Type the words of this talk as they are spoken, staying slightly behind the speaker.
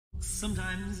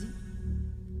Sometimes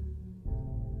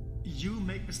you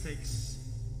make mistakes,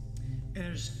 and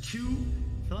there's two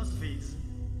philosophies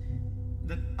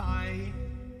that I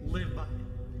live by.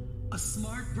 A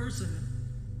smart person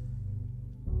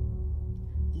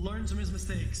learns from his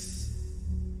mistakes,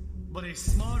 but a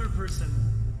smarter person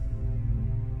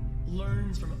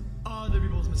learns from other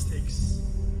people's mistakes.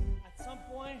 At some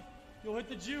point, you'll hit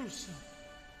the juice,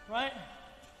 right?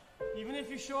 Even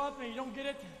if you show up and you don't get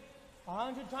it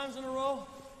 100 times in a row,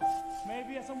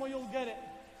 maybe at some point you'll get it,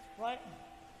 right?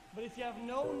 But if you have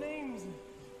no names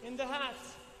in the hat,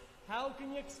 how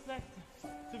can you expect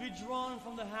to be drawn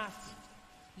from the hat?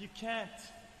 You can't.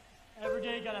 Every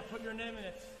day you gotta put your name in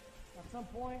it. At some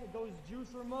point it goes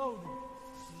juicer mode.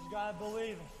 You just gotta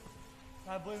believe.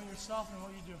 Gotta believe in yourself and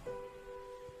what you do.